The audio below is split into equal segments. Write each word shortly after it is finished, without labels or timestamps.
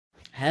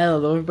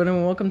Hello, everybody,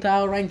 and welcome to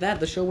I'll Rank That,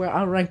 the show where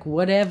I'll rank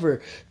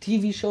whatever.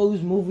 TV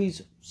shows,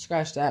 movies,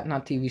 scratch that,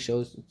 not TV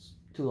shows, it's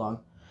too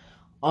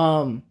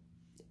long.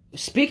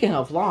 Speaking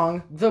of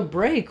long, The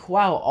Break,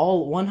 wow,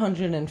 all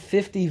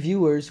 150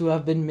 viewers who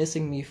have been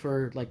missing me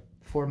for,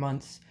 4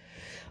 months.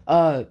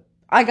 I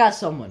got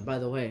someone, by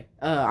the way.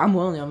 I'm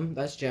William,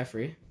 that's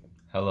Jeffrey.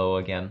 Hello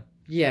again.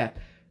 Yeah.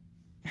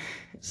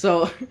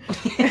 So,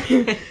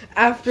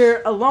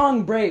 after a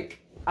long break,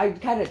 I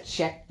kind of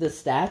checked the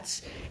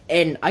stats,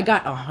 and I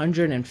got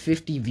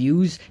 150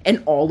 views,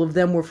 and all of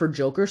them were for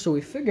Joker, so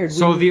we figured...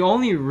 So the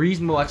only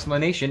reasonable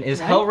explanation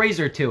is right?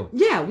 Hellraiser 2.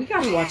 Yeah, we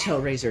gotta watch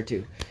Hellraiser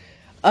 2.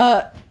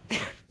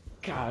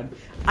 God.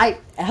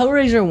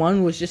 Hellraiser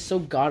 1 was just so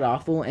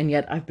god-awful, and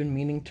yet I've been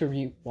meaning to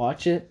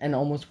re-watch it and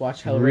almost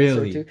watch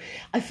Hellraiser 2.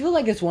 I feel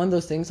like it's one of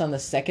those things on the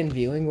second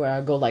viewing where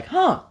I go like,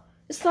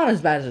 it's not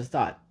as bad as I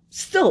thought.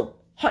 Still,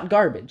 hot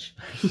garbage.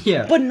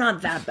 Yeah. But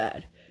not that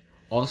bad.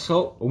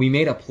 Also, we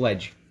made a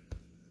pledge.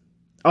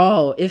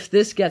 Oh, if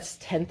this gets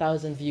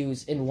 10,000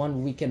 views in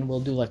 1 weekend,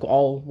 we'll do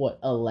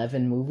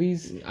 11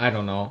 movies? I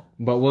don't know.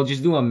 But we'll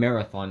just do a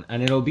marathon,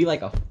 and it'll be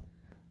like a...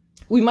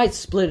 We might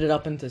split it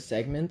up into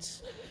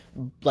segments,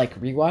 like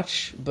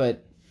rewatch,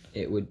 but...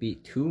 It would be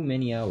too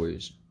many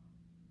hours.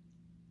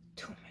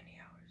 Too many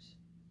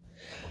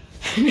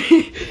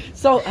hours.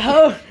 So,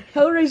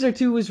 Hellraiser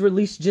 2 was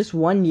released just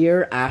 1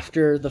 year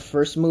after the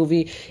first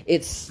movie.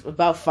 It's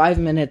about 5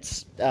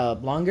 minutes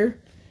longer.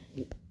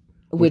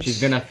 Which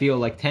is gonna feel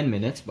like 10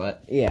 minutes,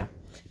 but... Yeah.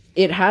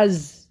 It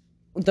has...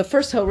 The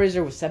first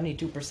Hellraiser was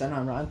 72%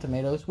 on Rotten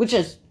Tomatoes, which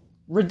is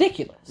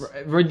ridiculous.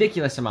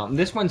 Ridiculous amount.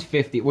 This one's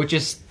 50, which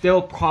is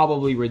still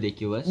probably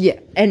ridiculous. Yeah,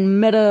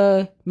 and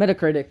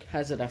Metacritic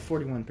has it at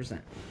 41%.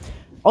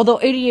 Although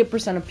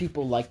 88% of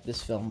people like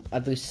this film,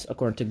 at least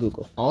according to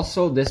Google.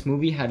 Also, this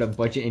movie had a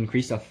budget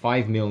increase of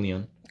 $5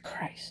 million.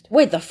 Christ.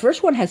 Wait, the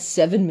first one has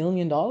 $7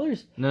 million?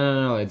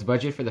 No. Its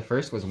budget for the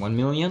first was $1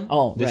 million.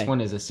 Oh, This right.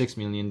 one is a $6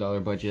 million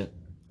budget.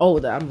 Oh,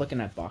 I'm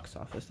looking at box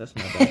office. That's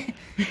not bad.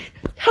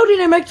 How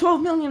did I make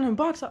 $12 million in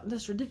box office?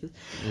 That's ridiculous.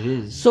 It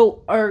is.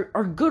 So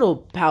our good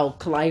old pal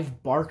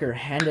Clive Barker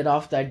handed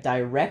off the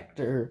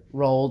director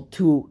role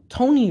to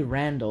Tony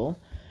Randall,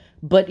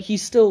 but he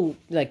still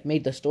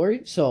made the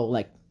story. So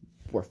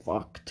we're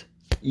fucked.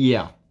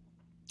 Yeah.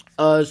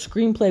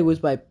 Screenplay was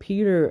by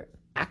Peter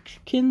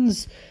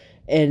Atkins,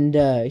 and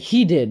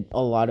he did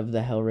a lot of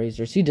the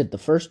Hellraisers. He did the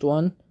first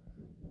one.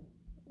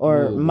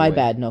 Or, my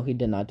bad, no, he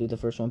did not do the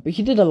first one. But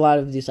he did a lot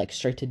of these,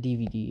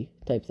 straight-to-DVD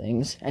type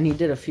things. And he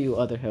did a few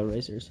other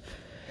Hellraisers.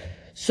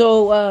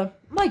 So,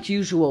 like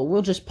usual,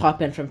 we'll just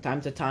pop in from time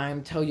to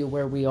time, tell you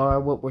where we are,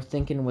 what we're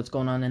thinking, what's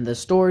going on in the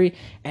story,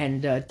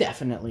 and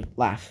definitely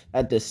laugh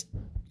at this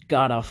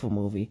god-awful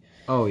movie.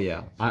 Oh,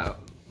 yeah.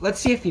 Let's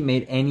see if he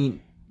made any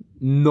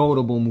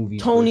notable movies.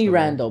 Tony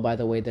Randall, by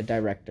the way, the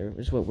director,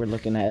 is what we're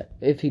looking at.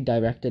 If he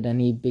directed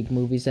any big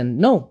movies. And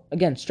no,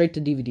 again, straight to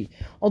DVD.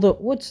 Although,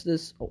 what's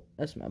this? Oh,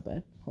 that's not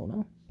bad. Hold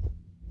on.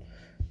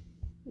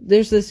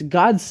 There's this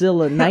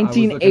Godzilla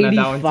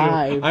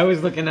 1985. I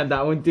was looking at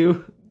that one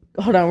too.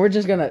 Hold on, we're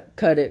just gonna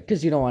cut it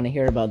because you don't want to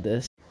hear about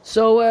this.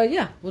 So,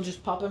 yeah, we'll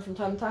just pop in from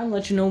time to time,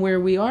 let you know where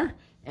we are.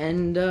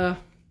 And, yeah,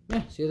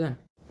 see you then.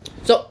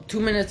 So,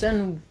 2 minutes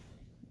in,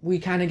 we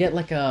kind of get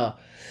a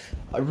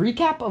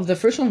recap of the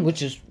first one,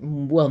 which is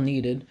well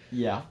needed.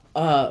 Yeah.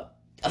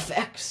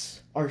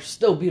 Effects are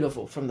still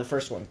beautiful from the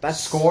first one. That's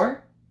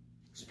score.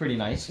 It's pretty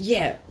nice.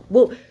 Yeah.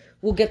 We'll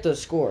get the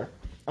score.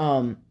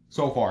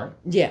 So far.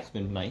 Yeah. It's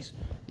been nice.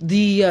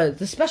 The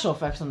special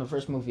effects on the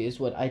first movie is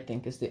what I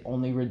think is the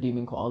only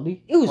redeeming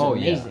quality. It was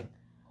amazing.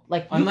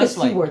 Yeah. You can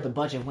see where the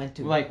budget went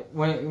to.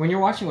 When you're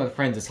watching with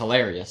friends, it's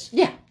hilarious.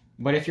 Yeah.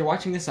 But if you're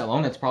watching this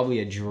alone, it's probably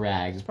a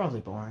drag. It's probably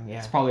boring, yeah.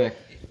 It's probably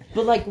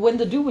But, when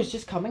the dude was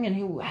just coming and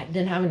he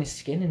didn't have any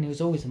skin and he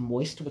was always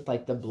moist with,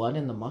 the blood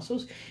and the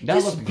muscles.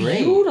 That looked great.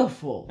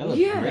 Beautiful. That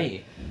looked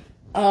great.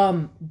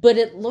 But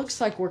it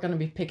looks like we're going to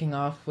be picking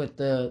off with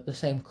the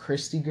same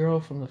Christy girl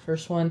from the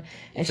first one.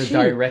 And it's a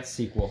direct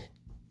sequel.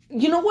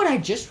 You know what I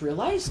just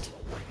realized?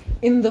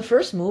 In the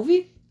first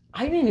movie,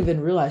 I didn't even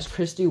realize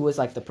Christy was,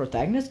 the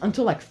protagonist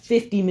until,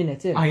 50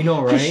 minutes in. I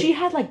know, right? Because she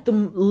had, the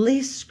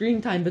least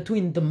screen time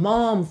between the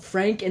mom,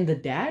 Frank, and the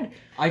dad.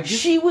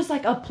 She was,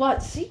 a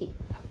plot C.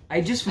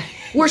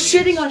 We're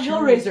shitting on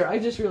Hellraiser. I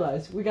just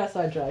realized. We got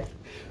sidetracked.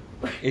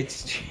 We're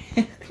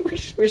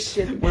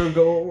shitting. We'll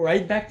go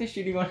right back to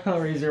shitting on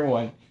Hellraiser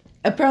 1.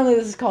 Apparently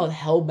this is called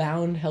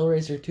Hellbound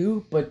Hellraiser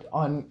 2, but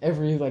on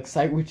every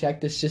site we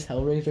checked, it's just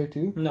Hellraiser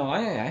 2. No, I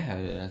have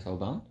it as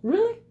Hellbound.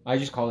 Really? I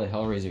just call it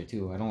Hellraiser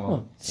 2. I don't know.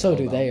 Oh, so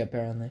do they,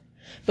 apparently.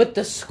 But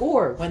the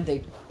score, when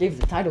they gave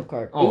the title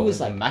card, it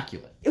was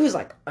immaculate. It was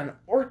an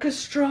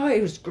orchestra.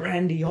 It was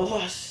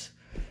grandiose.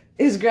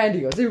 It was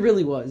grandiose. It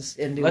really was.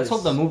 And Let's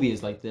hope the movie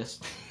is like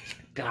this.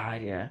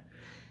 God, yeah.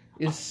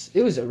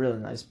 It was a really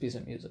nice piece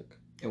of music.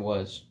 It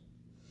was.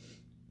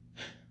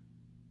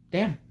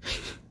 Damn.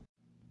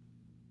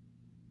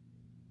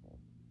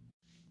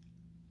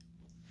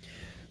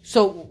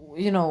 So,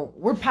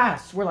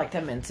 we're like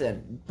 10 minutes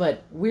in,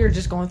 but we're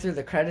just going through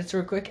the credits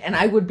real quick, and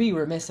I would be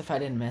remiss if I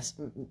didn't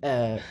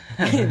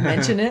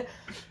mention it.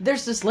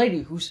 There's this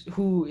lady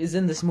who is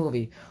in this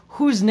movie,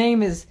 whose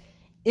name is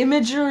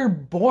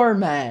Imager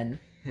Borman.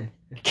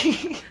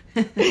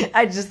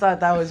 I just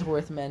thought that was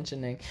worth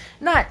mentioning.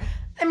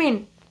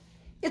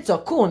 It's a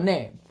cool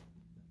name,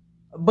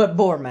 but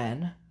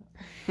Borman.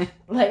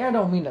 I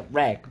don't mean to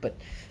brag, but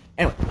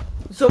anyway.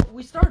 So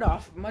we start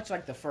off much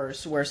like the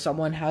first, where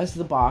someone has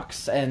the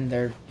box and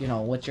they're,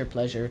 what's your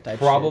pleasure type.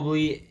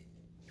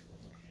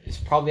 It's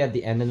probably at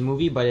the end of the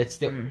movie, but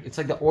it's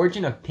like the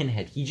origin of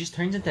Pinhead. He just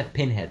turns into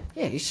Pinhead.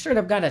 Yeah, he straight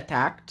up got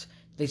attacked.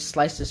 They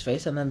sliced his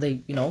face and then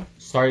they,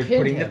 started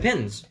putting the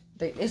pins.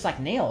 It's like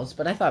nails,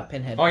 but I thought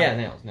Pinhead. Oh yeah,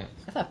 nails.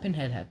 I thought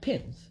Pinhead had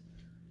pins.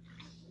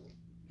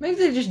 Maybe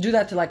they just do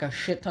that to a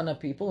shit ton of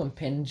people and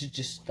pins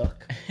just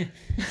stuck.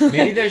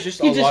 Maybe there's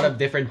just a lot of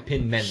different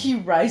pin men. He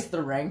rise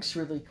the ranks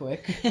really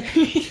quick.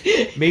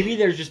 Maybe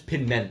there's just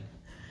pin men.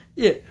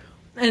 Yeah.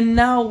 And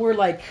now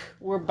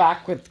we're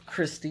back with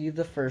Christy,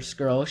 the first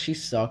girl. She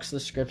sucks. The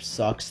script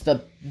sucks.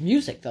 The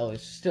music though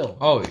is still.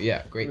 Oh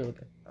yeah, great. Really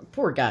good.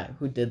 Poor guy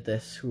who did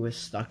this, who was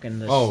stuck in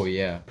this. Oh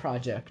yeah.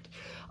 Project,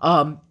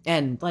 and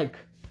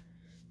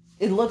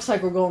it looks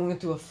like we're going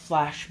into a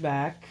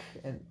flashback,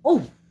 and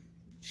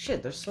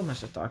shit, there's so much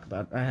to talk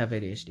about. I have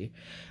ADHD.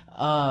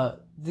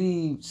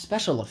 The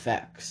special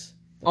effects.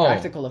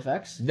 Practical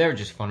effects. They're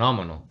just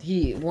phenomenal.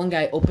 One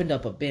guy opened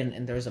up a bin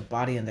and there was a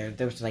body in there.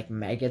 There was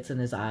maggots in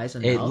his eyes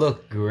and it mouth.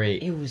 Looked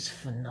great. It was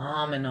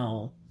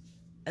phenomenal.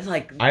 It's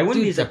I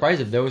wouldn't be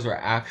surprised if those were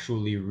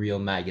actually real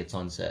maggots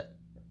on set.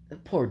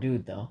 Poor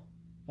dude though.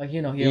 He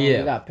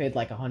only got paid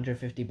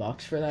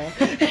 $150 for that.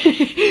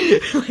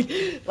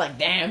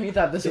 Damn, he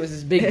thought this was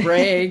his big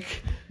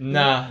break.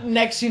 Nah.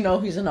 Next,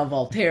 he's in a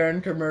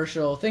Voltaren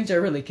commercial. Things are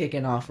really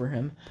kicking off for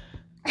him.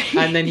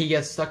 And then he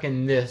gets stuck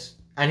in this,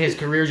 and his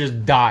career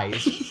just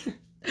dies.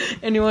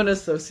 Anyone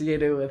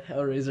associated with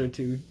Hellraiser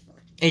 2?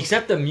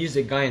 Except the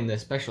music guy and the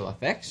special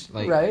effects.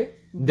 Right?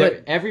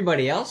 But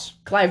everybody else?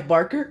 Clive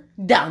Barker,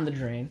 down the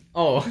drain.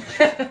 Oh.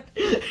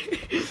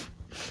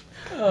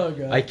 Oh,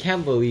 God. I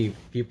can't believe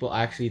people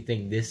actually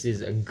think this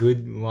is a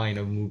good line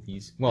of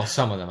movies. Well,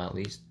 some of them at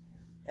least.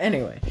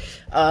 Anyway,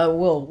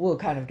 we'll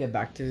kind of get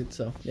back to it,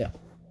 so, yeah.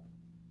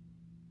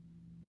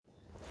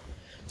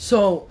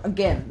 So,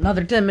 again,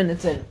 another 10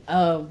 minutes in,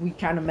 we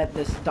kind of met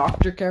this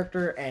doctor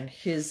character and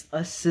his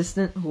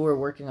assistant who were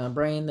working on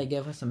Brain. They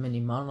gave us a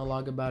mini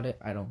monologue about it.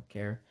 I don't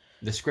care.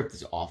 The script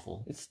is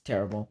awful. It's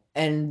terrible.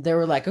 And they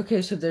were like,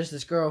 okay, so there's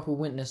this girl who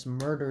witnessed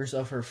murders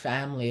of her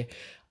family.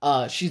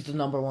 She's the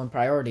number one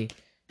priority.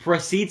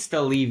 Proceeds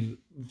to leave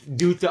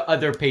due to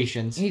other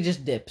patients. He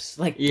just dips.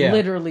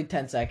 Literally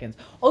 10 seconds.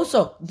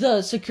 Also,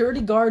 the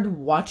security guard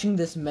watching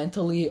this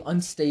mentally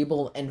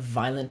unstable and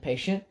violent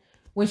patient,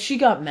 when she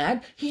got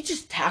mad, he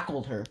just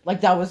tackled her.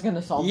 That was going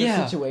to solve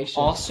the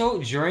situation.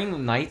 Also,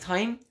 during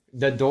nighttime,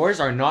 the doors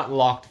are not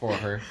locked for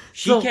her.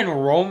 She can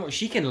roam.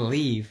 She can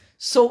leave.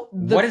 So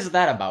what is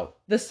that about?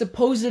 The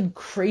supposed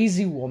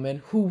crazy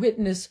woman who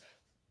witnessed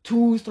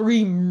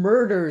 2-3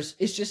 murders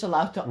is just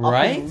allowed to up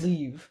and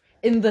leave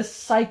in the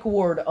psych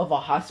ward of a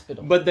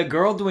hospital. But the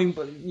girl doing,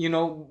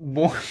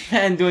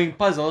 Boorman doing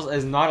puzzles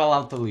is not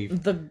allowed to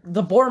leave.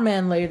 The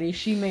Boorman lady,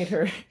 she made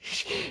her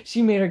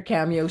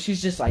cameo.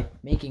 She's just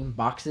making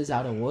boxes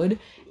out of wood,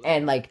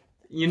 and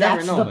you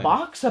never know. That's the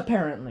box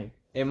apparently.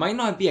 It might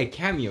not be a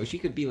cameo. She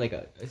could be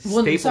a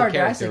staple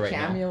character right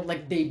cameo, now.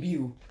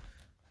 Debut.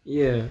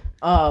 Yeah.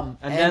 And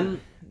then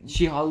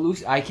she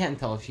I can't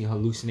tell if she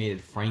hallucinated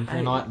Frank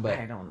or not, but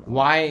I don't know.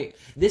 Why?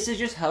 This is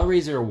just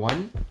Hellraiser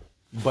 1,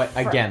 but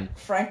again.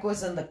 Frank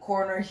was in the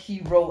corner.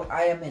 He wrote,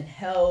 "I am in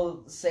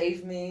hell,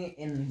 save me,"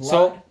 in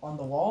blood on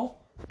the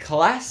wall.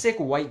 Classic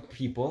white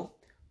people.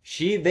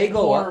 They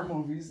go horror up.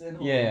 Movies.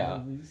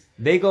 Movies.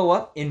 They go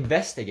up,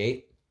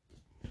 investigate,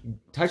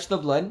 touch the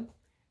blood.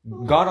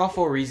 God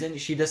awful reason,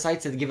 she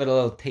decides to give it a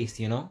little taste,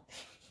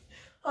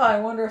 Oh,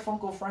 I wonder if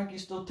Uncle Frankie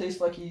still tastes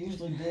like he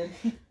usually did.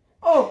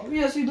 Oh,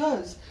 yes, he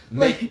does.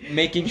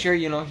 Making sure,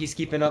 he's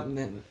keeping up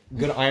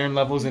good iron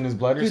levels in his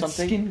blood or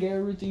something. Good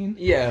skincare routine.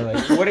 Yeah,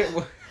 what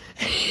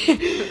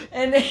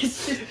and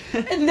it's just,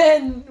 and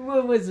then,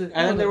 what was it?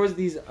 And then there was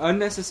these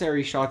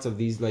unnecessary shots of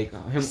these,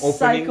 him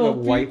opening the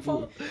white...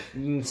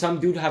 Some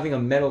dude having a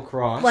metal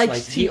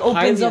cross. He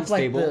opens up,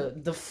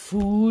 the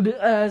food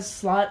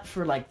slot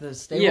for, the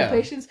stable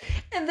patients.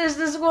 And there's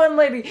this one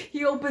lady,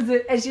 he opens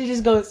it, and she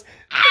just goes,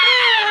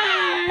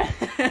 "Ah!"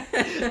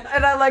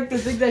 And I like to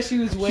think that she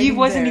was waiting. He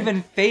wasn't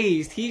even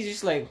phased. He's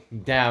just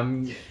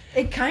damn.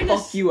 It kind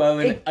of... Fuck you,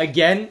 Ellen.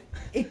 Again?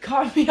 It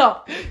caught me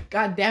up.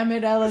 God damn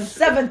it, Ellen.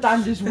 7th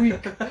time this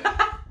week.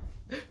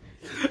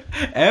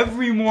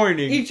 Every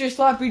morning. Eat your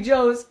sloppy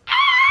joes.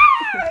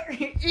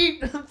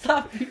 Eat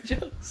sloppy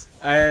joes.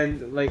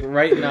 And,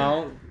 right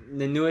now,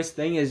 the newest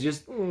thing is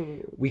just...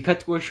 We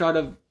cut to a shot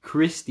of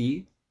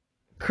Christy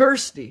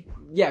Kirsty.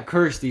 Yeah,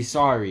 Kirsty,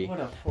 sorry.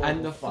 What a horrible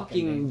And the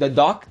fucking name. the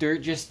doctor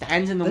just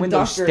stands in the The window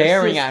doctor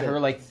staring at assistant. her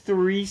like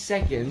 3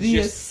 seconds. The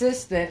Just,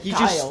 assistant, he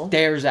Kyle. just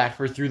stares at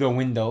her through the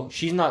window.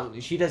 She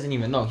doesn't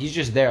even know. He's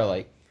just there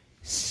like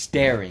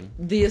staring.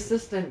 The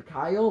assistant,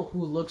 Kyle,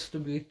 who looks to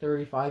be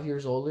 35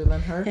 years older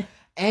than her,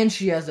 and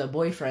she has a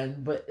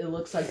boyfriend, but it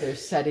looks like they're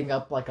setting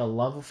up like a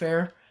love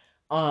affair.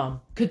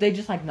 Could they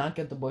just like not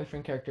get the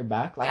boyfriend character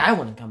back? Like, I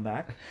wouldn't come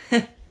back.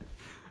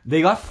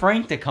 They got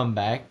Frank to come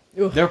back.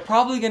 Ugh. They're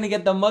probably gonna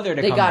get the mother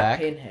to They come got back.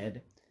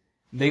 Pinhead.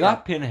 They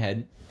got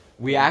Pinhead.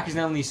 We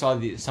accidentally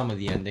saw some of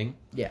the ending.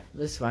 Yeah,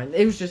 that's fine.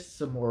 It was just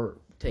some more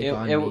take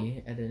on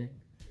me editing.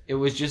 It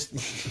was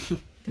just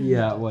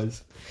yeah, it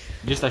was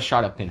just a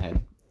shot of Pinhead.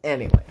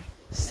 Anyway,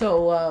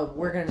 so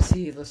we're gonna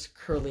see this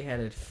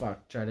curly-headed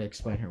fuck try to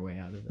explain her way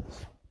out of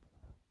this.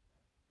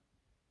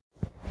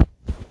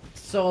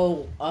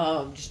 So,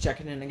 just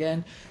checking in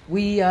again.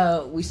 We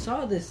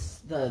saw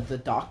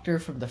the doctor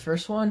from the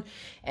first one,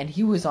 and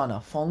he was on a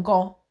phone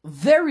call,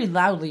 very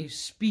loudly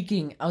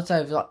speaking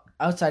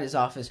outside his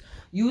office,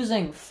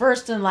 using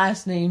first and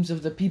last names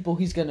of the people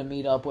he's gonna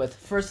meet up with,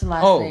 first and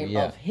last name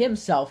of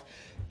himself,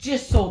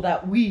 just so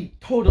that we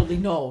totally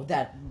know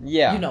that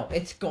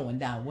it's going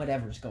down,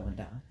 whatever's going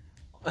down.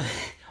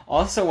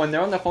 Also, when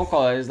they're on the phone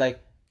call, it's like,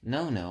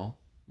 no,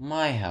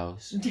 my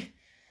house.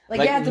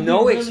 Like, you have to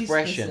no be really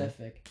expression.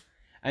 specific.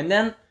 And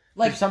then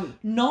Like,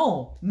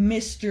 no,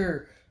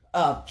 Mr.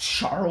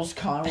 Charles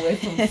Conway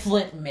from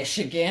Flint,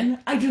 Michigan.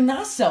 I do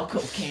not sell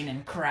cocaine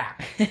and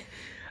crack.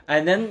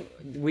 And then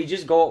we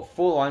just go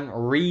full on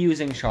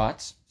reusing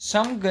shots.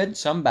 Some good,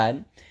 some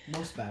bad.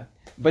 Most bad.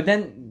 But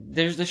then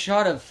there's the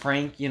shot of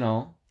Frank,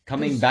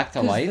 coming back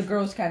to life. The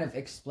girl's kind of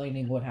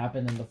explaining what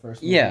happened in the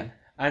first movie. Yeah.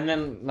 And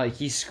then, like,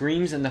 he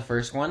screams in the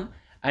first one.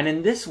 And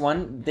in this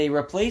one, they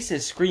replace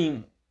his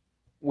scream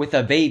with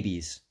a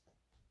baby's.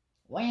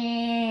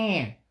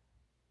 Wah!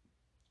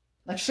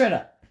 Like, straight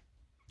up.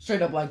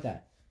 Straight up like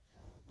that.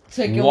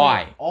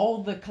 Why?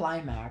 All the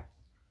climax.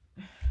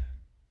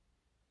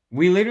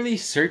 We literally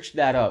searched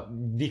that up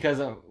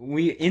because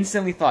we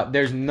instantly thought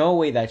there's no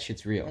way that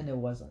shit's real. And it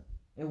wasn't.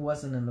 It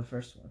wasn't in the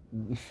first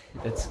one.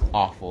 It's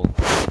awful.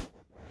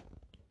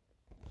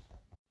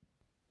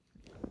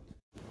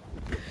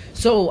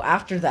 So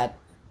after that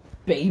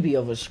baby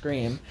of a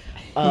scream,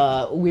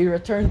 we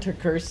return to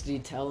Kirsty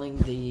telling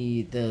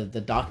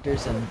the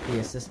doctors and the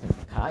assistant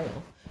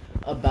Kyle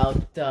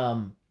about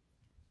the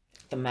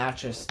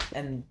mattress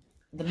and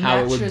how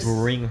it would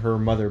bring her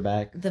mother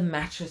back. The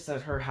mattress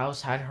at her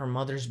house had her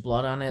mother's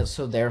blood on it,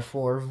 so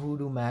therefore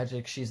voodoo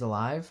magic, she's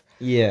alive.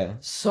 Yeah.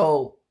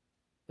 So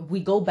we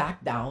go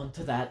back down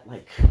to that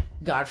like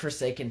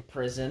godforsaken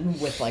prison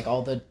with like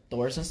all the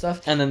doors and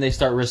stuff. And then they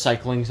start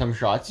recycling some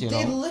shots,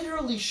 They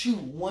literally shoot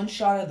one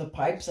shot of the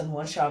pipes and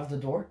one shot of the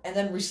door, and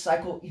then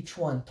recycle each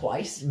one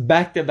twice.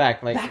 Back to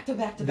back, like back to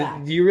back to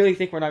back. Do you really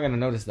think we're not gonna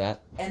notice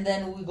that? And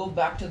then we go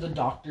back to the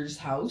doctor's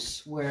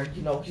house where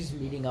he's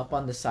meeting up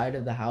on the side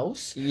of the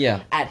house.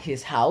 Yeah. At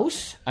his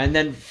house. And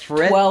then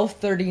Fred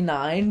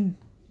 1239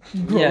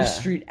 Grove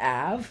Street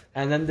Ave.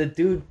 And then the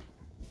dude,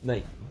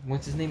 like,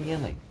 what's his name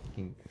again? Like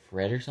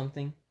Fred or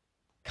something?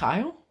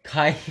 Kyle,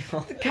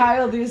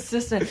 the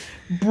assistant,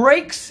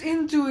 breaks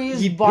into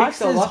his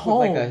boss's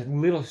home. With like a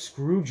little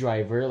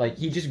screwdriver. Like,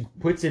 he just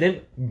puts it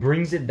in,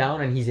 brings it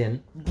down, and he's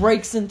in.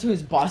 Breaks into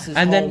his boss's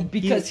home then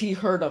because he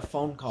heard a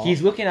phone call.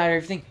 He's looking at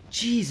everything.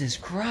 Jesus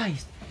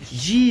Christ.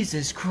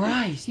 Jesus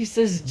Christ. He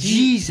says,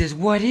 Jesus,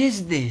 what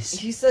is this?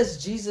 He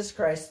says Jesus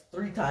Christ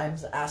 3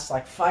 times, asks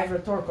like 5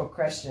 rhetorical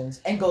questions,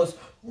 and goes,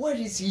 what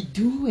is he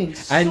doing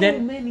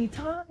many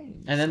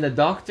times? And then the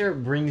doctor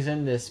brings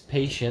in this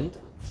patient.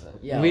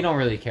 Yeah. We don't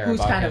really care about him.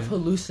 Who's kind of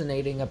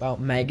hallucinating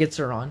about maggots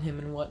are on him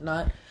and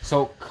whatnot.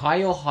 So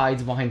Kyle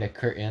hides behind a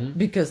curtain.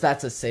 Because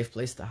that's a safe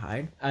place to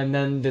hide. And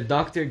then the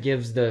doctor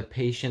gives the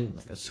patient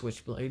like a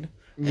switchblade.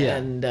 Yeah.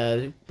 And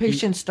the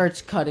patient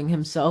starts cutting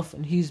himself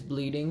and he's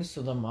bleeding.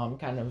 So the mom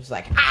kind of is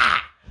like,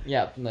 ah!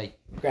 Yeah, like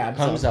grabs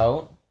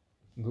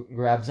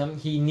him.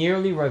 He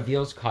nearly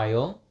reveals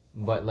Kyle.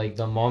 But like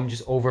the mom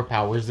just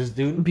overpowers this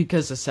dude.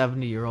 Because a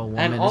 70-year-old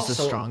woman is the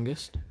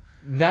strongest.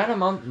 That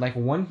amount, like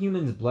 1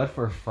 human's blood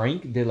for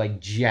Frank did like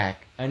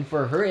jack. And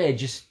for her, it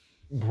just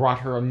brought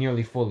her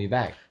nearly fully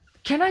back.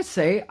 Can I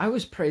say, I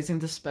was praising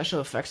the special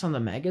effects on the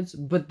maggots,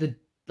 but the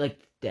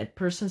dead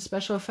person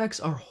special effects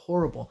are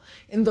horrible.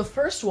 In the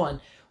first one,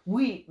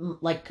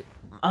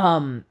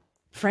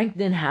 Frank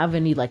didn't have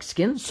any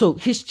skin, so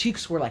his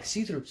cheeks were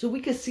see-through. So we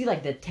could see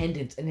the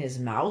tendons in his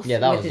mouth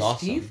with his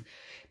teeth.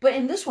 But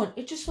in this one,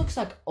 it just looks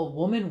like a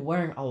woman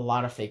wearing a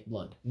lot of fake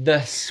blood. The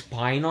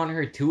spine on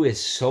her, too,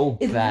 is so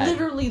bad. It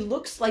literally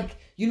looks like,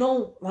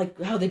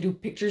 how they do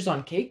pictures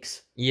on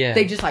cakes? Yeah.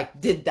 They just,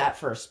 did that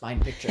for a spine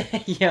picture.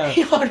 Yeah.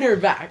 On her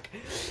back.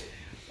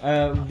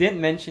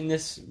 Didn't mention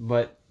this,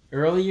 but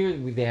earlier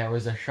there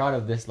was a shot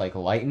of this,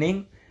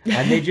 lightning.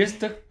 And they just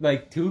took,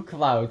 2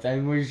 clouds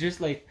and was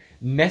just,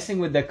 messing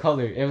with the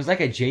color. It was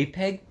like a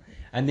JPEG.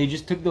 And they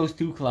just took those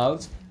 2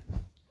 clouds,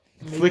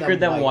 flickered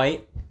them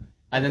white.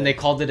 And then they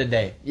called it a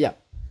day. Yeah.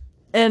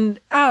 And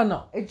I don't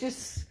know.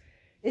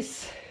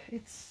 It's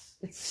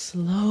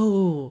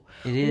slow.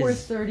 It is. We're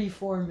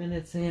 34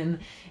 minutes in,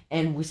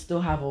 and we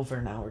still have over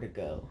an hour to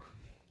go.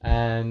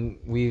 And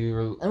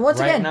once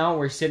again, now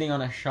we're sitting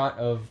on a shot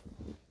of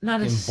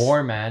not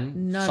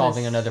Boorman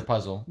solving another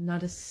puzzle.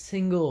 Not a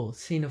single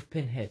scene of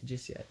Pinhead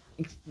just yet.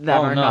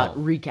 That not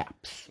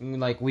recaps.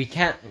 Like we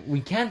can't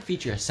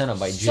feature a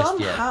Cenobite just yet.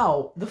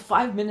 Somehow the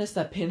 5 minutes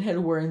that Pinhead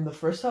were in the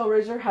first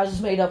Hellraiser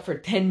has made up for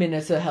 10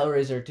 minutes of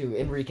Hellraiser 2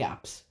 in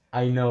recaps.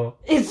 I know.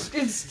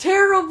 It's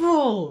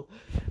terrible.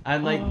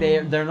 And like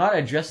they're not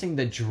addressing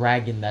the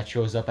dragon that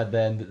shows up at the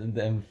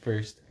end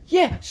first.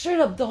 Yeah, straight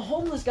up, the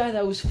homeless guy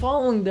that was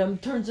following them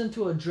turns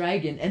into a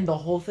dragon, and the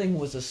whole thing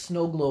was a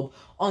snow globe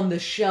on the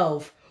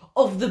shelf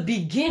of the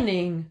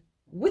beginning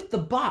with the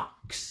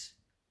box.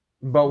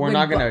 But we're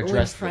not going to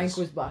address Frank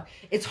was back.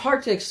 It's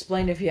hard to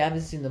explain if you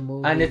haven't seen the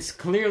movie. And it's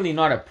clearly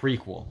not a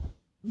prequel.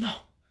 No.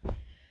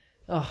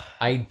 Oh.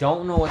 I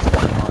don't know what's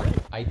going on.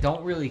 I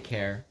don't really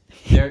care.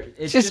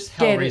 It's just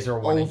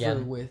Hellraiser 1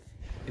 again. With.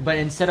 But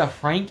instead of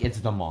Frank, it's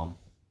the mom.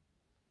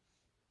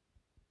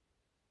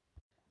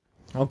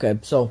 Okay,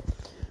 so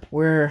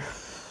we're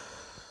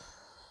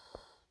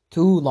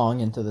too long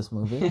into this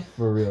movie.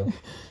 For real.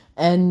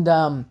 And,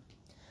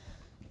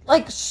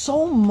 like,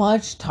 so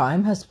much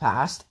time has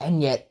passed,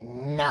 and yet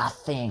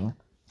nothing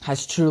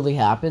has truly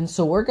happened.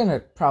 So we're gonna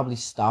probably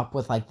stop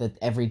with, like, the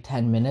every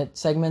 10-minute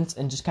segments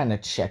and just kind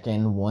of check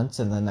in once,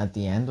 and then at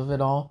the end of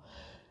it all.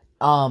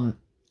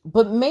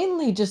 But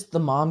mainly just the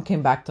mom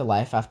came back to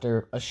life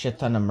after a shit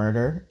ton of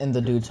murder in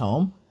the dude's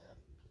home.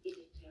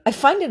 I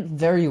find it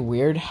very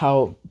weird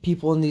how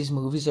people in these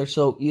movies are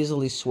so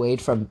easily swayed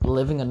from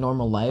living a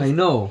normal life. I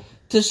know.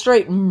 To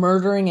straight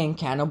murdering and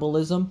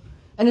cannibalism.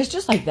 And it's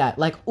just like that.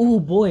 Like, oh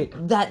boy,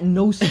 that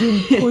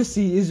no-skin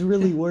pussy is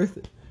really worth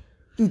it.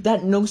 Dude,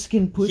 that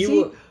no-skin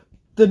pussy,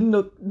 the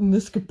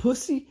no-skin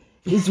pussy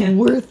is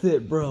worth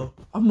it, bro.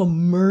 I'm a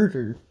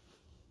murder.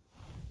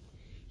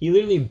 He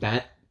literally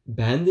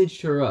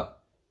bandaged her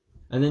up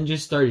and then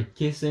just started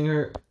kissing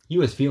her. He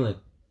was feeling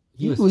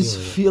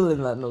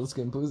feeling that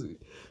no-skin pussy.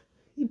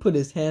 He put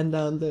his hand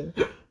down there.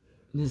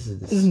 This is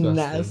disgusting. It's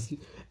nasty.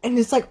 And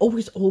it's like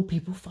always old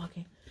people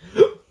fucking.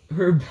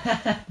 Her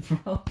bad,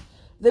 bro.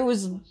 There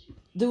was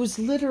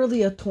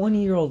literally a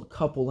 20-year-old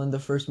couple in the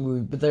first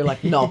movie, but they're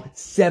like, no,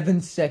 7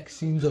 sex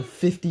scenes of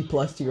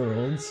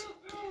 50-plus-year-olds.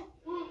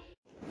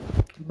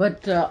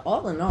 But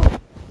all in all,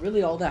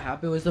 really all that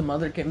happened was the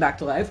mother came back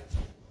to life,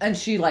 and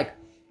she, like,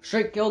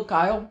 straight killed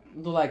Kyle,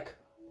 the, like,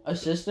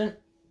 assistant.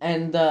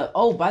 And,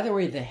 oh, by the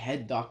way, the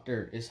head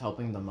doctor is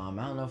helping the mom.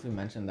 I don't know if we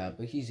mentioned that,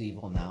 but he's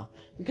evil now.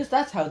 Because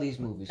that's how these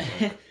movies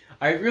work.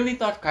 I really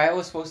thought Kyle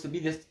was supposed to be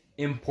this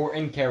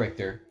important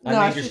character. And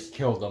they just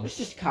killed him. It's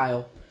just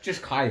Kyle.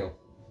 Just Kyle.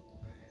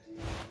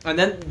 And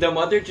then the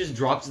mother just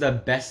drops the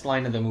best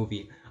line of the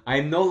movie.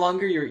 I'm no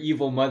longer your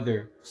evil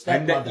mother.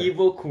 Stepmother. I'm the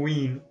evil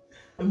queen.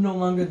 I'm no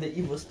longer the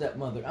evil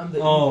stepmother. I'm the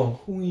evil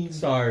queen.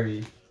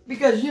 Sorry.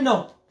 Because, you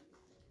know...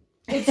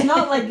 It's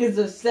not like it's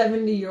a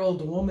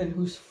 70-year-old woman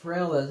who's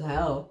frail as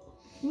hell.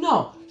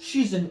 No,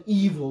 she's an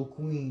evil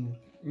queen.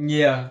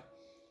 Yeah.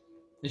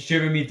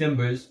 Shiver me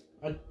timbers.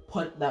 I'd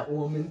put that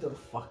woman to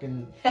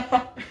fucking...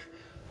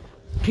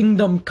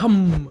 Kingdom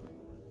come.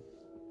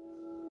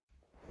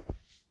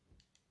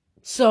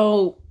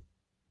 So...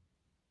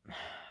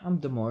 I'm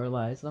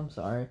demoralized, I'm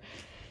sorry.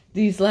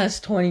 These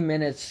last 20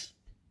 minutes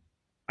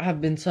have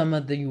been some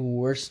of the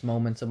worst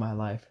moments of my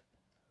life.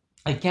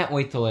 I can't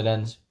wait till it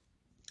ends.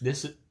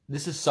 This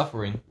is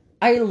suffering.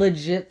 I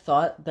legit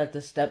thought that the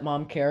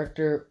stepmom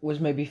character was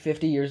maybe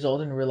 50 years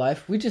old in real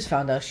life. We just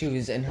found out she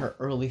was in her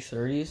early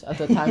 30s at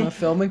the time of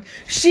filming.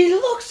 She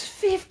looks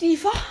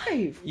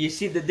 55! You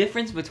see, the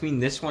difference between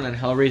this one and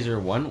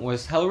Hellraiser 1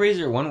 was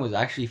Hellraiser 1 was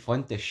actually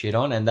fun to shit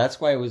on, and that's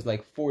why it was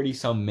like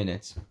 40-some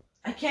minutes.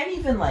 I can't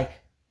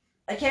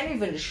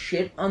even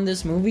shit on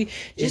this movie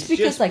It's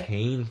because, just like...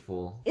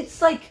 painful.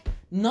 It's, like,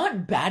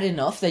 not bad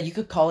enough that you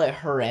could call it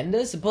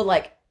horrendous, but,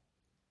 like...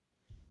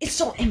 It's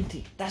so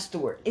empty. That's the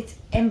word. It's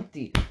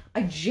empty.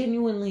 I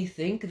genuinely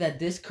think that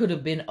this could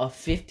have been a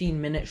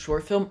 15-minute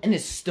short film, and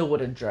it still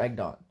would have dragged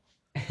on.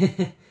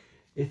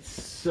 It's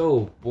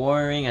so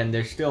boring, and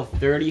there's still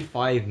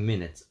 35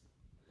 minutes.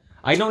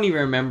 I don't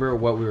even remember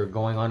what we were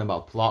going on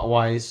about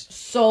plot-wise.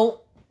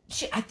 So,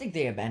 I think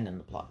they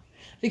abandoned the plot.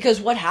 Because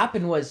what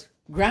happened was,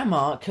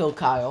 Grandma killed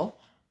Kyle.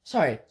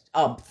 Sorry,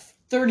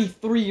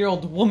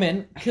 33-year-old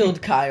woman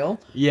killed Kyle.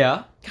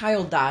 Yeah.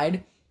 Kyle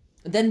died.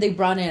 Then they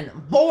brought in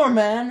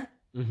Boorman.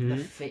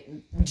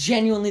 Mm-hmm.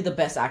 Genuinely the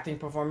best acting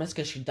performance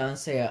because she doesn't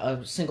say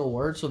a single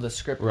word, so the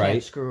script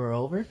can't screw her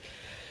over.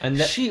 And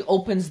she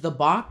opens the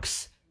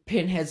box.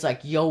 Pinhead's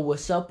like, "Yo,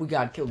 what's up? We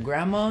gotta kill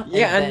Grandma."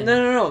 And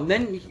no.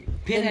 Then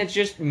Pinhead's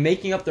just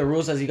making up the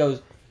rules as he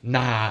goes.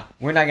 Nah,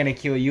 we're not gonna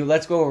kill you.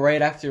 Let's go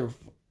right after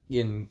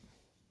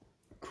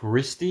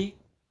Kirsty.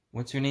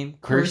 What's her name?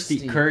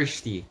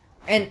 Kirsty.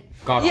 And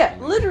God yeah,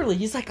 awful. literally,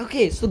 he's like,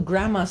 okay, so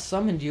grandma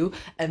summoned you,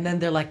 and then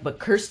they're like, but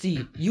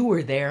Kirsty, you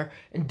were there,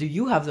 and do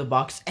you have the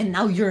box? And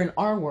now you're in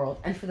our world.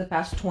 And for the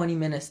past 20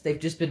 minutes, they've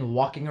just been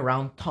walking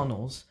around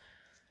tunnels.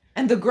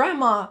 And the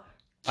grandma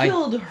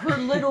killed her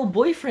little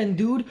boyfriend,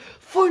 dude,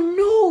 for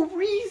no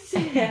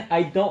reason.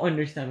 I don't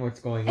understand what's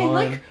going And on.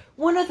 like,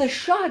 one of the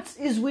shots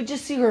is we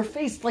just see her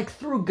face, like,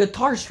 through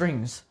guitar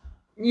strings.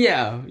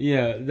 Yeah,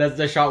 that's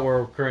the shot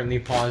we're currently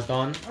paused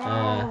on.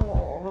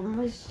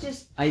 It's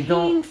just I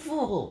don't-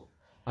 painful.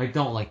 I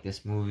don't like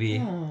this movie.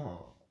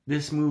 Oh.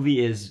 This movie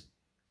is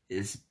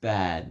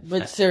bad.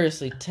 But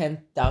seriously,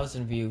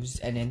 10,000 views,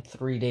 and in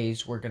 3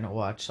 days, we're gonna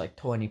watch like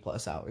 20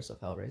 plus hours of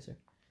Hellraiser.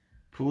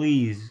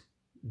 Please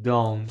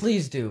don't.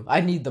 Please do.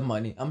 I need the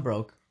money. I'm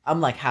broke. I'm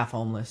like half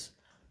homeless.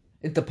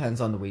 It depends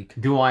on the week.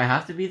 Do I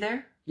have to be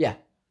there? Yeah.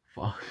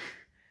 Fuck.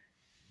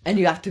 And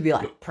you have to be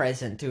like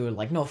present too.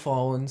 Like no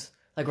phones.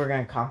 Like we're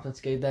gonna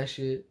confiscate that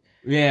shit.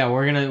 Yeah,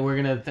 we're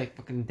gonna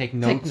take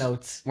notes. Take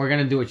notes. We're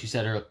gonna do what you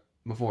said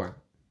before.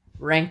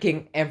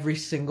 Ranking every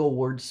single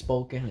word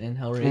spoken in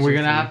Hellraiser. We're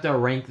gonna 3. have to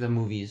rank the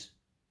movies.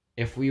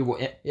 If we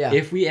Yeah.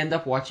 if we end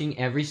up watching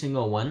every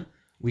single one,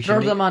 we should throw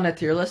make, them on a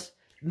tier list.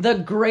 The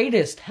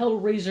greatest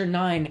Hellraiser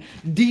 9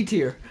 D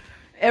tier.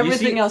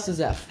 Everything else is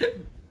F.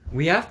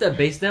 we have to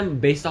base them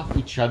based off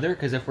each other,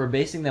 because if we're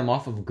basing them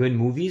off of good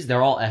movies,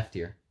 they're all F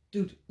tier.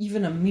 Dude,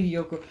 even a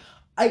mediocre.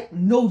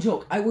 No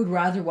joke, I would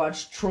rather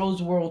watch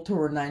Trolls World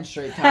Tour 9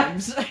 straight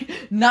times.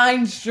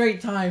 9 straight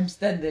times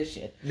than this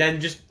shit.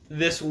 Then just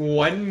this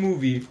one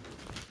movie.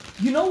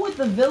 You know what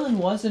the villain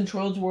was in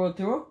Trolls World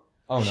Tour?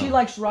 Oh no. She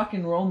likes rock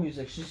and roll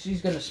music. She's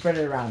gonna spread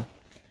it around.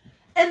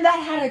 And that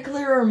had a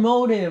clearer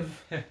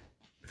motive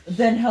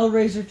than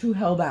Hellraiser 2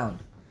 Hellbound.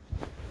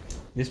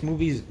 This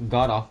movie's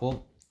god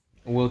awful.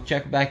 We'll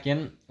check back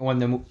in when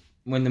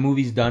the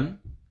movie's done.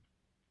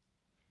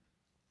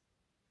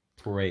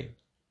 Pray.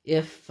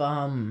 If,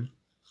 I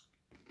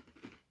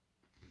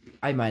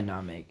might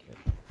not make it.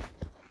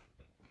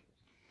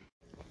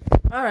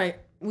 Alright,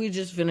 we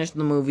just finished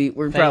the movie.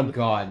 We're Thank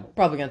God.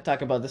 probably gonna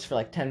talk about this for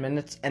like 10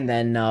 minutes and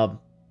then,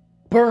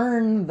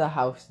 burn the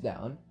house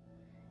down.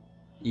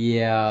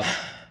 Yeah.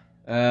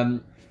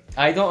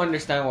 I don't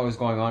understand what was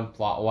going on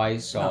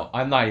plot-wise, so No.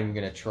 I'm not even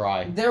gonna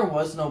try. There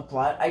was no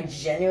plot. I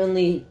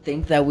genuinely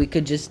think that we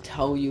could just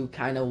tell you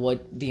kind of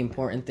what the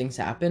important things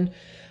happened,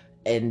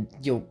 and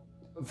you'll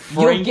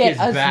get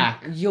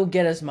back. You'll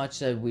get as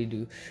much as we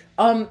do.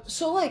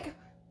 So like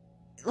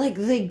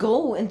they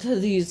go into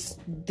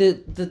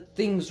the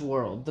things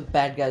world, the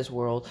bad guys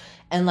world,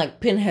 and like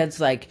Pinhead's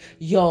like,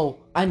 "Yo,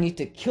 I need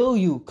to kill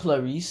you,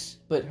 Clarice,"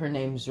 but her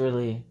name's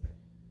really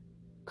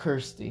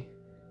Kirsty.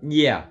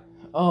 Yeah.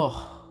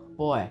 Oh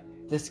boy,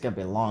 this is gonna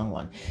be a long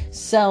one.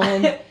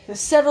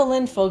 Settle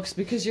in, folks,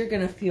 because you're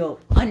gonna feel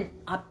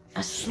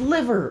a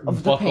sliver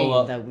of the Buckle pain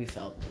up. that we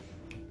felt.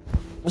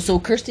 So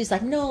Kirsty's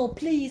like, "No,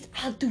 please,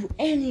 I'll do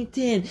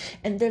anything,"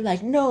 and they're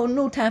like,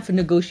 "No time for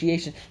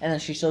negotiation." And then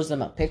she shows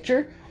them a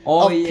picture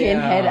of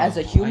Pinhead as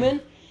a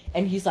human,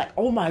 and he's like,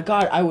 "Oh my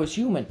god, I was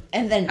human."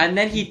 And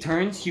then he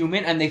turns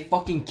human, and they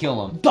fucking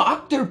kill him.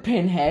 Dr.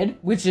 Pinhead,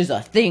 which is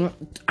a thing,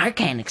 I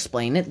can't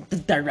explain it. The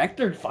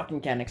director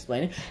fucking can't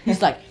explain it.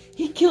 He's like,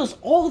 he kills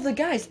all the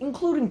guys,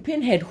 including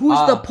Pinhead, who's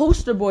the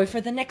poster boy for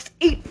the next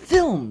 8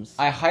 films.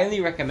 I highly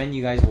recommend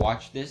you guys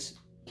watch this.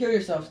 Kill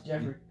yourself,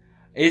 Jeffrey.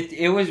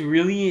 It was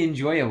really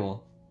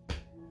enjoyable.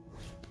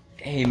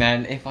 Hey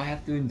man, if I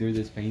have to endure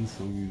this pain,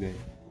 so do they.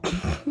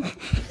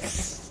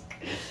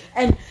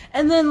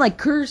 And then like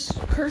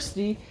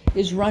Kirsty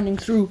is running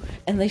through,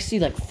 and they see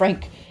like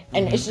Frank,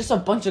 and it's just a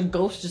bunch of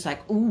ghosts just like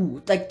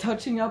like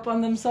touching up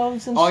on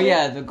themselves and Oh shit.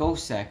 yeah, the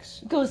ghost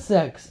sex. Ghost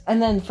sex. And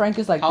then Frank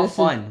is like, How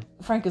fun.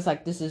 Frank is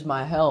like, "This is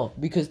my hell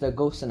because they're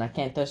ghosts and I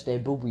can't touch their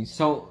boobies."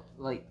 So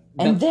like.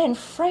 And then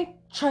Frank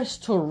tries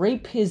to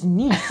rape his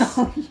niece.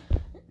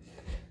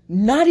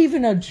 Not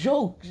even a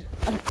joke.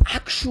 An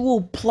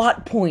actual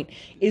plot point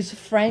is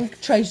Frank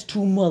tries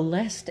to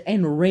molest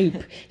and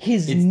rape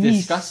his It's niece.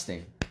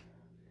 disgusting.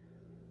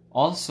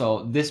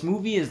 Also, this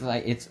movie is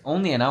like, it's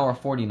only an hour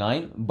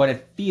 49, but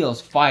it feels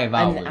 5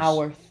 hours. An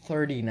hour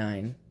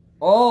 39.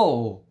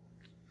 Oh!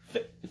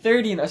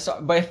 30,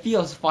 but it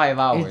feels 5 It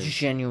hours.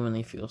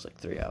 genuinely feels like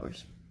 3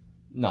 hours.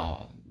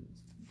 No,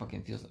 it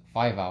fucking feels like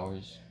 5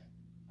 hours.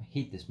 I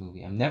hate this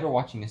movie. I'm never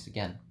watching this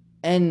again.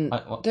 And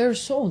What? there's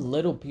so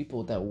little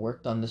people that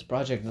worked on this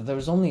project that there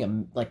was only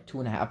like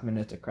 2.5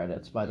 minutes of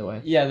credits, by the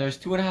way. Yeah, there's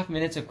 2.5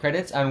 minutes of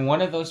credits, and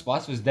one of those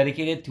spots was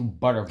dedicated to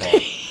Butterball.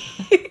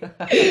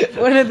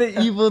 One of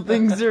the evil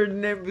things, her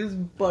name is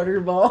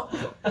Butterball.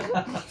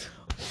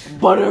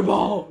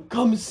 Butterball,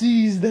 come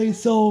seize their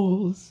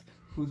souls.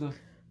 Who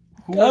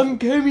I'm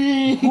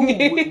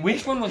coming.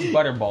 which one was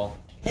Butterball?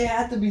 It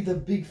had to be the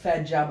big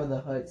fat Jabba the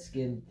Hutt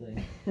skin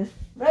thing.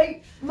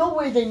 Right? No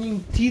way they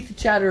need teeth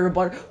chatter or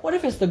butter. What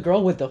if it's the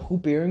girl with the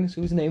hoop earrings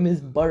whose name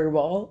is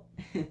Butterball?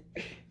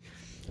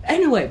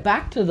 Anyway,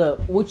 back to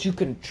what you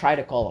can try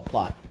to call a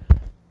plot.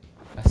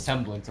 A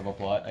semblance of a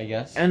plot, I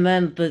guess. And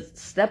then the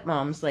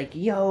stepmom's like,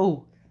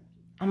 "Yo,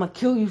 I'm gonna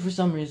kill you for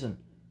some reason."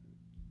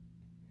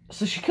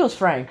 So she kills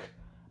Frank.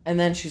 And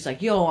then she's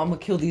like, yo, I'm gonna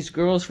kill these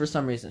girls for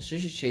some reason. So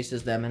she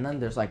chases them, and then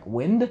there's like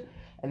wind,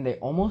 and they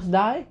almost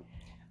die.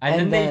 And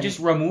then they just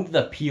remove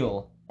the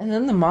peel. And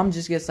then the mom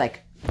just gets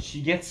like...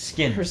 She gets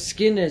skin. Her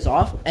skin is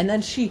off, and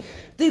then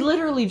they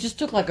literally just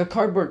took like a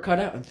cardboard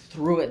cutout and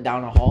threw it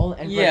down a hole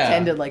and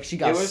pretended like she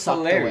got sucked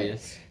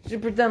hilarious. away. She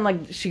pretended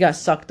like she got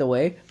sucked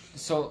away.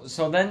 So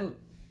then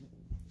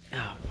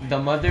the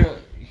mother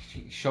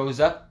shows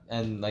up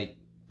and like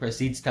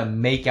proceeds to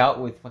make out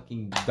with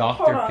fucking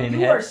Dr.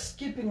 Pinhead. You are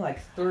skipping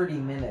like 30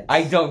 minutes.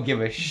 I don't give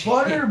a shit.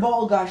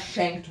 Butterball got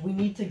shanked. We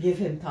need to give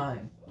him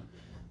time.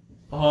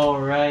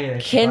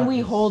 Alright. Can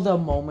we hold a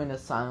moment of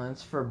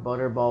silence for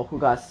Butterball, who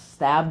got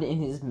stabbed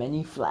in his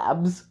many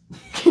flabs?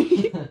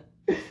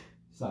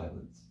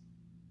 Silence.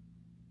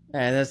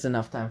 Alright, that's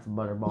enough time for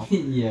Butterball.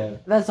 Yeah.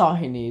 That's all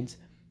he needs.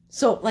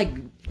 So, like,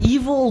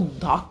 evil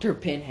Dr.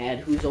 Pinhead,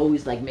 who's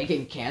always, like,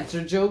 making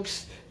cancer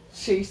jokes,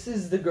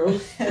 chases the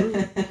girls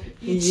through.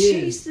 He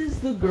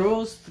chases the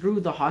girls through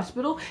the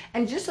hospital.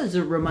 And just as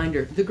a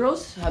reminder, the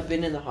girls have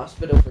been in the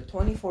hospital for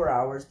 24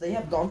 hours. They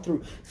have gone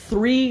through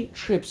 3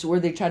 trips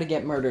where they try to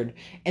get murdered,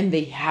 and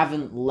they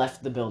haven't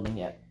left the building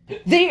yet.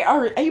 They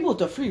are able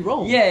to free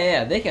roam.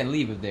 Yeah, they can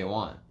leave if they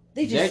want.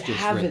 They're just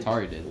haven't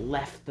retarded.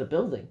 left the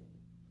building.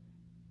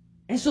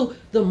 And so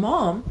the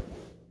mom,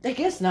 I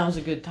guess now's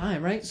a good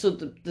time, right? So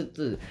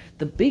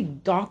the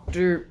big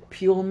Dr.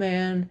 Peel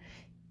man,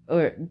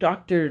 or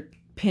Dr.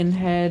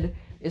 Pinhead,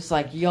 is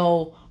like,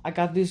 yo, I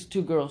got these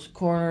 2 girls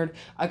cornered.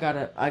 I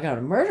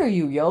gotta murder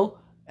you, yo.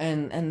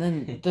 And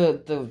then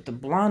the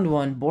blonde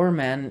one, Boar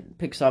Man,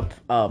 picks up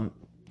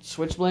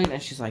Switchblade,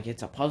 and she's like,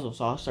 it's a puzzle,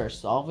 so I'll start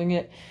solving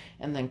it.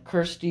 And then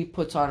Kirsty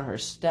puts on her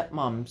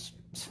stepmom's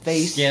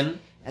face skin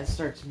and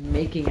starts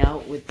making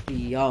out with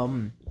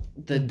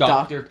the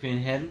Dr.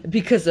 Pinhead,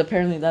 because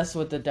apparently that's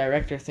what the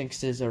director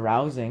thinks is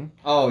arousing.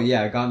 Oh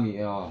yeah, it got me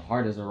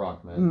hard as a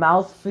rock, man.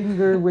 Mouth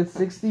finger with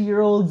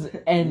 60-year-olds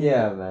and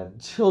man,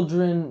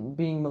 children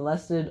being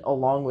molested,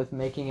 along with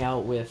making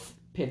out with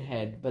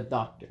Pinhead, but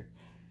Doctor.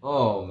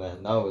 Oh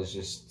man, that was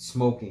just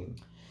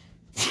smoking.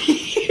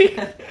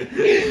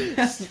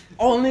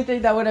 Only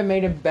thing that would have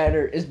made it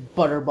better is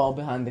Butterball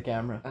behind the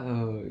camera.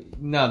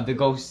 No, the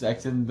ghost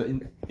sex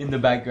in the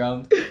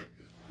background.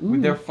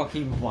 With their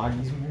fucking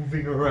bodies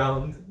moving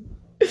around.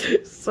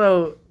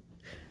 So,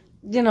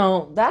 you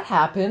know, that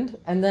happened.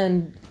 And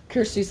then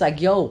Kirsty's like,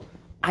 yo,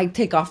 I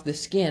take off the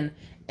skin.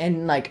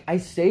 And, like, I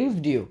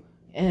saved you.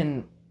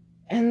 And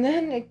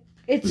then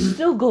it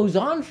still goes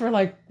on for,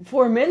 like,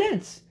 4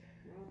 minutes.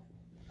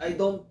 I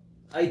don't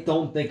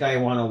think I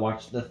want to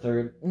watch the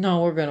third.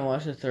 No, we're going to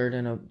watch the third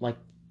in,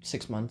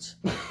 6 months.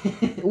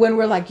 When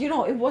we're like, you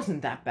know, it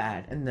wasn't that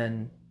bad. And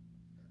then...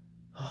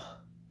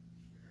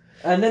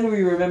 And then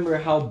we remember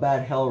how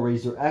bad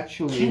Hellraiser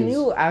actually is. Can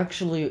you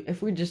actually,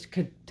 if we just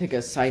could take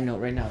a side note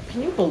right now,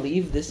 can you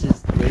believe this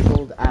is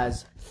labeled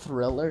as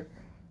thriller?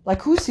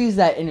 Like, who sees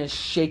that and is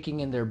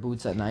shaking in their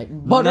boots at night?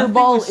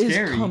 Butterball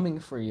is coming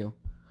for you.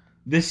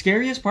 The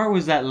scariest part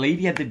was that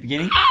lady at the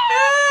beginning.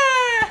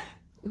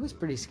 It was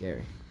pretty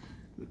scary.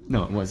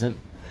 No, it wasn't.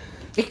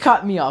 It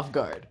caught me off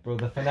guard. Bro,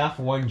 the FNAF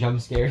 1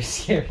 jump scare is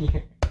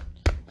scarier.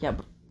 Yeah,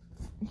 but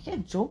you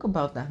can't joke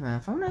about that,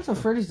 man. Five Nights at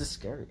Freddy's is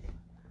scary.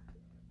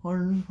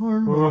 Okay,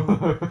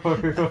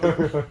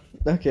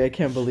 I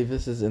can't believe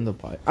this is in the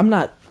pod.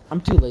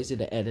 I'm too lazy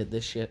to edit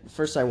this shit.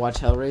 First I watch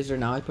Hellraiser,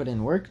 now I put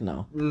in work?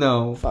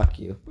 No. Fuck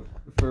you.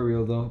 For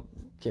real though.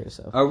 Kill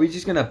yourself. Are we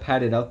just gonna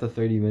pad it out to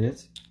 30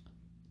 minutes?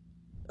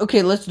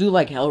 Okay, let's do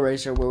like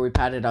Hellraiser where we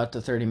pad it out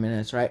to 30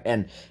 minutes, right?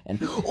 And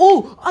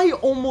oh, I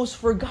almost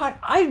forgot.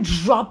 I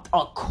dropped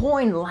a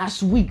coin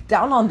last week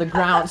down on the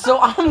ground, so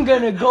I'm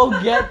gonna go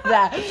get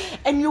that.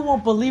 And you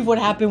won't believe what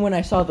happened when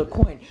I saw the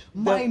coin.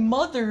 My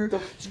mother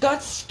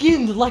got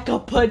skinned like a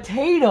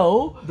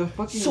potato,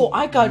 so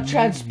I got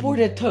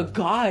transported to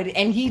God,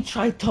 and he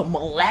tried to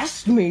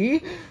molest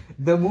me.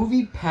 The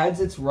movie pads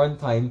its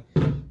runtime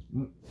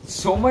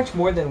so much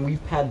more than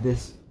we've had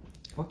this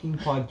fucking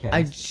podcast.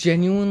 I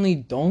genuinely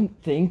don't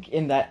think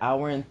in that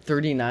hour and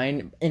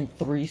 39 and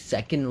 3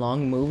 second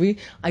long movie,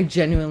 I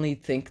genuinely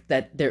think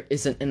that there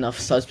isn't enough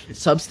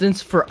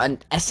substance for an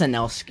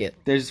SNL skit.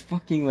 There's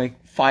fucking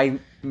like 5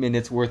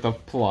 minutes worth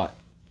of plot.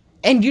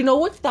 And you know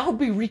what? That'll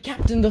be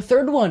recapped in the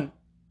third one.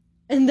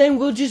 And then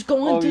we'll just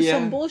go into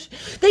some bullshit.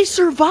 They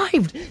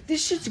survived!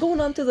 This shit's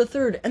going on to the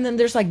third. And then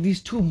there's like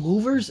these 2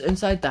 movers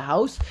inside the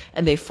house.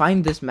 And they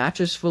find this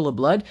mattress full of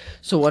blood.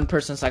 So one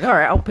person's like,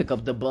 alright, I'll pick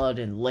up the blood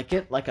and lick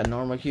it like a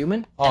normal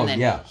human. And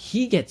then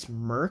he gets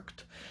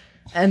murked.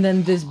 And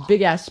then this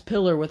big ass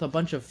pillar with a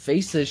bunch of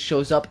faces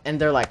shows up. And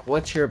they're like,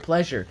 what's your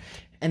pleasure?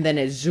 And then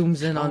it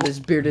zooms in on this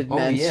bearded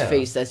man's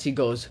face as he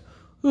goes,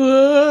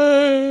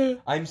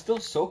 I'm still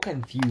so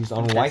confused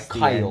on why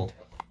Kyle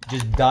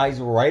just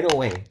dies right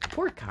away.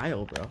 Poor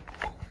Kyle, bro.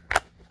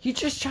 He's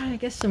just trying to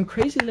get some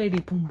crazy lady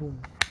boom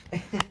boom.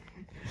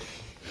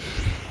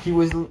 He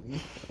was...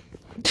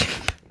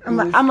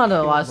 I'm at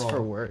a loss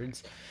for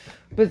words.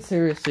 But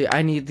seriously,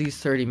 I need these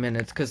 30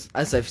 minutes because,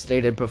 as I've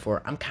stated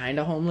before, I'm kind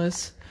of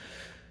homeless.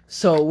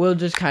 So we'll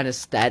just kind of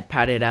stat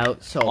pad it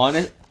out. So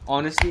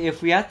Honestly,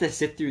 if we have to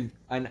sit through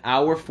an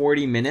hour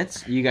 40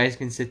 minutes, you guys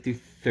can sit through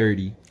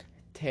 30.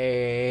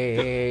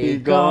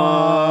 Take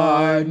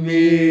on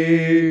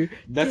me.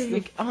 That's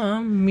Take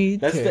on me.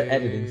 That's the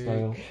editing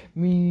style.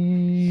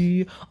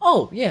 Me.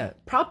 Oh yeah,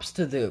 props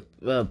to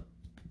the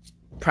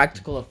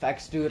practical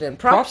effects dude, and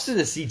Props to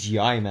the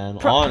CGI, man.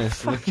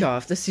 Honestly, fuck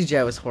off. The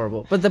CGI was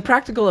horrible, but the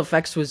practical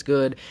effects was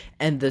good,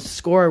 and the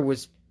score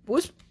was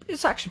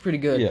it's actually pretty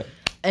good. Yeah.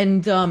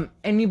 And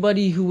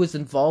anybody who was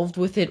involved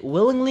with it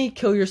willingly,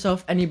 kill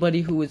yourself.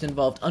 Anybody who was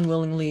involved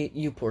unwillingly,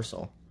 you poor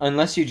soul.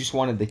 Unless you just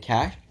wanted the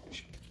cash.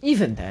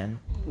 Even then,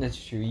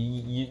 That's true.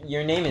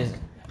 Your name is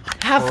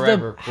half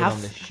forever put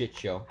on the shit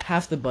show.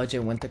 half the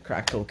budget went to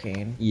crack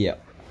cocaine. Yeah.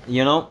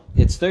 You know,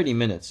 it's 30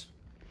 minutes.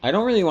 I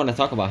don't really want to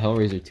talk about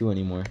Hellraiser 2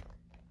 anymore.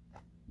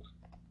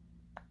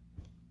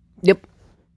 Yep.